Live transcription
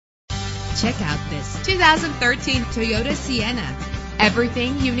Check out this 2013 Toyota Sienna.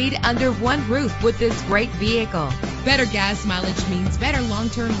 Everything you need under one roof with this great vehicle. Better gas mileage means better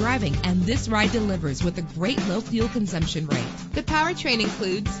long-term driving, and this ride delivers with a great low fuel consumption rate. The powertrain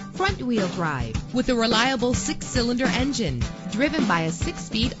includes front-wheel drive with a reliable 6-cylinder engine driven by a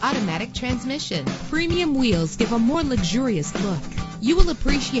 6-speed automatic transmission. Premium wheels give a more luxurious look. You will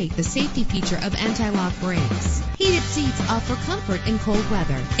appreciate the safety feature of anti-lock brakes. Heated seats offer comfort in cold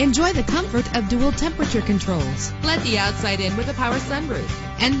weather. Enjoy the comfort of dual temperature controls. Let the outside in with a power sunroof.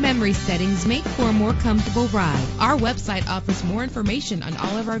 And memory settings make for a more comfortable ride. Our website offers more information on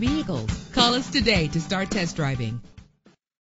all of our vehicles. Call us today to start test driving.